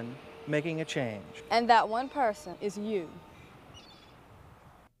person making a change. And that one person is you.